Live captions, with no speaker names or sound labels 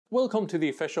Welcome to the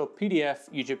official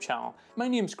PDF YouTube channel. My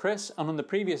name's Chris, and on the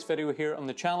previous video here on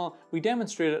the channel, we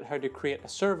demonstrated how to create a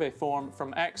survey form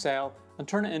from Excel and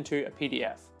turn it into a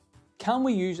PDF. Can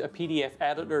we use a PDF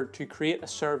editor to create a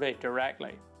survey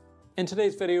directly? In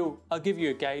today's video, I'll give you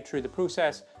a guide through the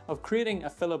process of creating a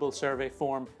fillable survey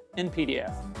form in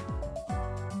PDF.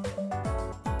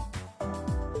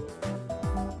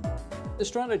 The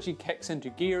strategy kicks into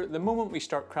gear the moment we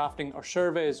start crafting our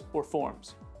surveys or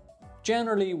forms.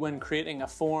 Generally, when creating a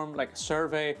form like a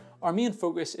survey, our main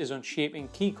focus is on shaping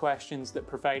key questions that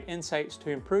provide insights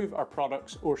to improve our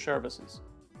products or services.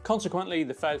 Consequently,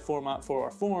 the file format for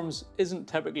our forms isn't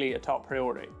typically a top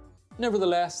priority.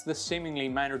 Nevertheless, this seemingly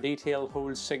minor detail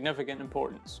holds significant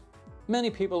importance. Many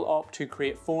people opt to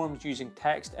create forms using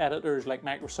text editors like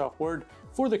Microsoft Word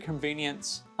for their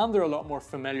convenience, and they're a lot more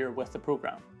familiar with the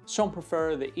program. Some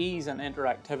prefer the ease and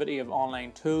interactivity of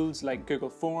online tools like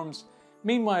Google Forms.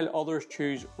 Meanwhile, others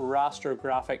choose raster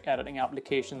graphic editing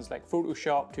applications like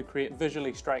Photoshop to create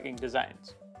visually striking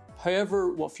designs.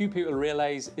 However, what few people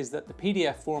realise is that the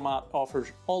PDF format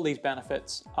offers all these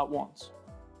benefits at once.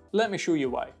 Let me show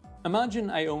you why. Imagine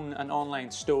I own an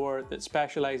online store that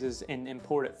specialises in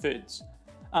imported foods,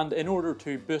 and in order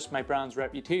to boost my brand's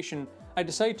reputation, I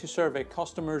decide to survey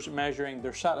customers measuring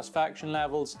their satisfaction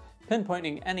levels,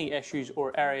 pinpointing any issues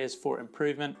or areas for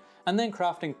improvement, and then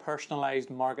crafting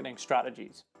personalised marketing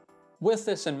strategies. With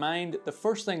this in mind, the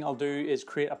first thing I'll do is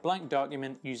create a blank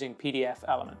document using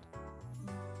PDFelement.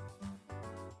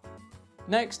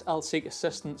 Next, I'll seek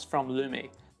assistance from Lumi,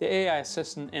 the AI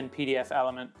assistant in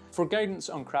PDFelement, for guidance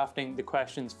on crafting the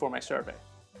questions for my survey.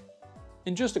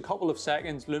 In just a couple of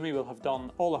seconds, Lumi will have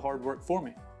done all the hard work for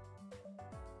me.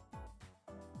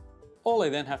 All I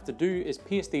then have to do is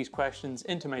paste these questions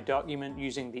into my document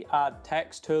using the Add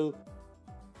Text tool,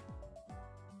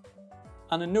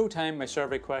 and in no time my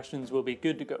survey questions will be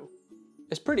good to go.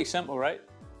 It's pretty simple, right?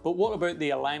 But what about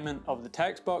the alignment of the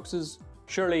text boxes?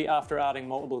 Surely after adding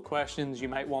multiple questions, you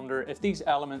might wonder if these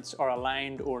elements are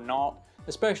aligned or not,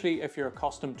 especially if you're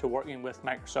accustomed to working with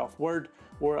Microsoft Word,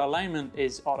 where alignment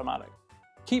is automatic.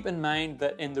 Keep in mind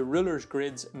that in the Rulers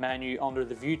Grids menu under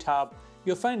the View tab,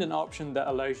 you'll find an option that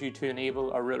allows you to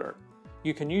enable a ruler.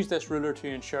 You can use this ruler to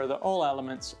ensure that all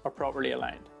elements are properly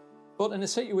aligned. But in a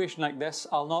situation like this,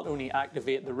 I'll not only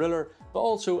activate the ruler, but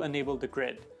also enable the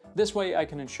grid. This way I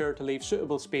can ensure to leave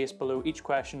suitable space below each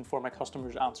question for my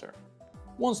customer's answer.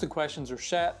 Once the questions are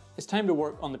set, it's time to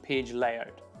work on the page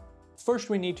layout. First,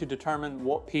 we need to determine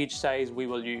what page size we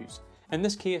will use. In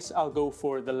this case, I'll go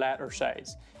for the letter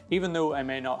size. Even though I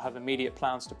may not have immediate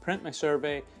plans to print my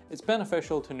survey, it's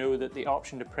beneficial to know that the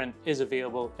option to print is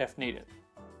available if needed.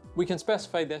 We can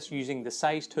specify this using the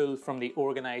Size tool from the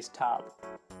Organize tab.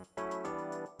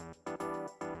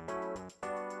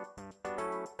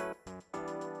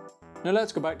 Now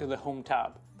let's go back to the Home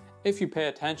tab. If you pay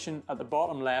attention, at the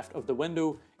bottom left of the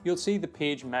window, you'll see the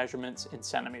page measurements in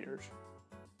centimeters.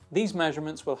 These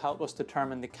measurements will help us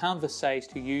determine the canvas size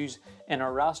to use in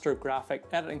our raster graphic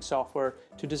editing software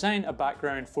to design a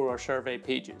background for our survey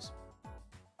pages.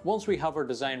 Once we have our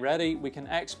design ready, we can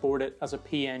export it as a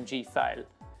PNG file.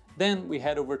 Then we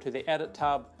head over to the Edit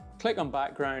tab, click on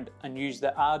Background, and use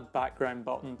the Add Background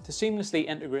button to seamlessly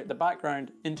integrate the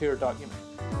background into our document.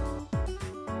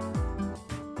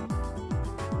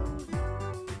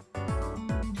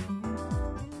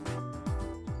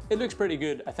 It looks pretty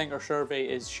good. I think our survey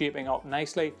is shaping up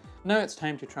nicely. Now it's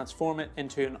time to transform it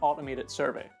into an automated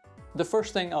survey. The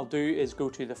first thing I'll do is go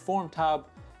to the Form tab,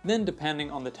 then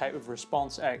depending on the type of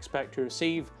response I expect to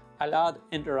receive, I'll add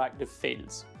interactive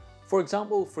fields. For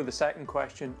example, for the second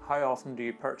question, how often do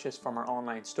you purchase from our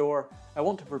online store? I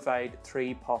want to provide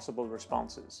 3 possible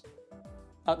responses.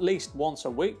 At least once a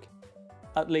week,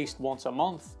 at least once a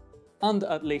month, and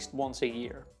at least once a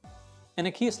year. In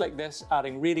a case like this,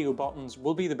 adding radio buttons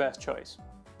will be the best choice.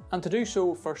 And to do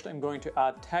so, first I'm going to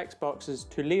add text boxes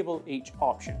to label each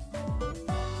option.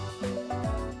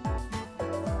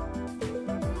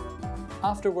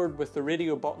 Afterward, with the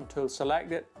radio button tool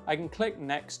selected, I can click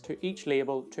next to each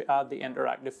label to add the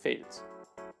interactive fields.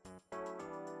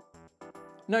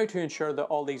 Now, to ensure that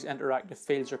all these interactive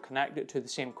fields are connected to the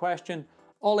same question,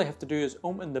 all I have to do is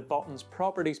open the button's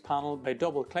properties panel by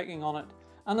double clicking on it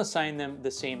and assign them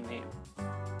the same name.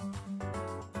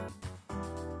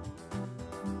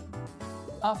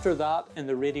 After that, in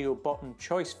the radio button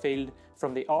choice field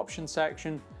from the options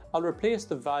section, I'll replace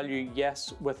the value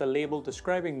yes with a label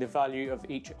describing the value of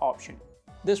each option.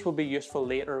 This will be useful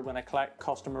later when I collect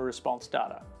customer response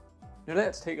data. Now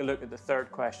let's take a look at the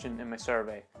third question in my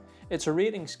survey. It's a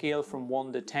rating scale from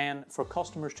 1 to 10 for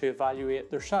customers to evaluate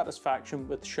their satisfaction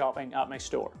with shopping at my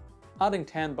store. adding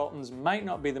 10 buttons might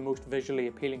not be the most visually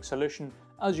appealing solution,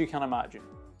 as you can imagine.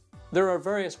 There are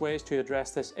various ways to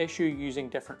address this issue using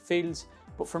different fields,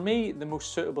 but for me, the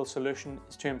most suitable solution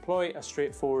is to employ a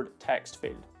straightforward text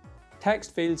field.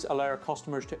 Text fields allow our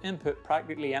customers to input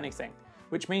practically anything,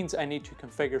 which means I need to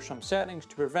configure some settings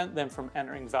to prevent them from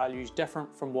entering values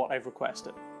different from what I've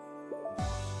requested.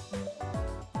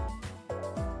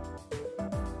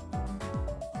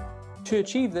 To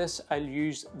achieve this, I'll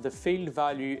use the field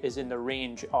value is in the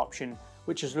range option,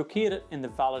 which is located in the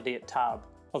Validate tab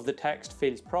of the Text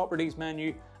Fields Properties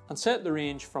menu, and set the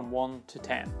range from 1 to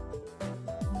 10.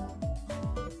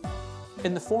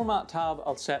 In the Format tab,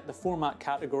 I'll set the format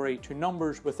category to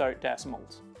numbers without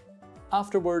decimals.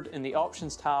 Afterward, in the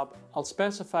Options tab, I'll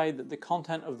specify that the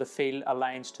content of the field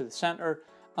aligns to the center,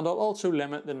 and I'll also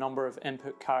limit the number of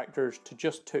input characters to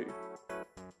just 2.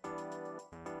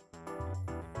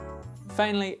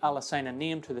 Finally, I'll assign a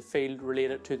name to the field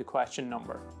related to the question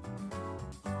number.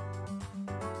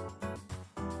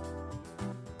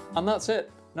 And that's it.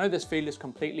 Now this field is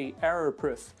completely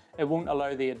error-proof. It won't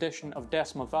allow the addition of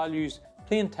decimal values,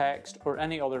 plain text, or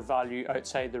any other value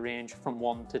outside the range from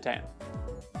 1 to 10.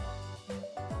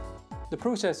 The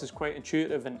process is quite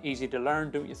intuitive and easy to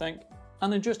learn, don't you think?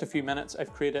 And in just a few minutes,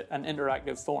 I've created an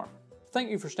interactive form. Thank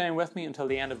you for staying with me until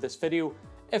the end of this video.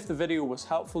 If the video was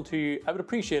helpful to you, I would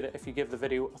appreciate it if you give the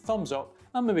video a thumbs up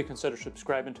and maybe consider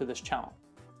subscribing to this channel.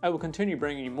 I will continue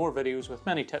bringing you more videos with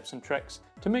many tips and tricks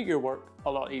to make your work a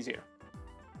lot easier.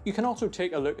 You can also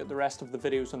take a look at the rest of the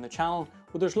videos on the channel,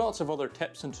 where there's lots of other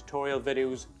tips and tutorial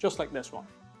videos just like this one.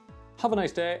 Have a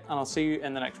nice day, and I'll see you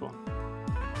in the next one.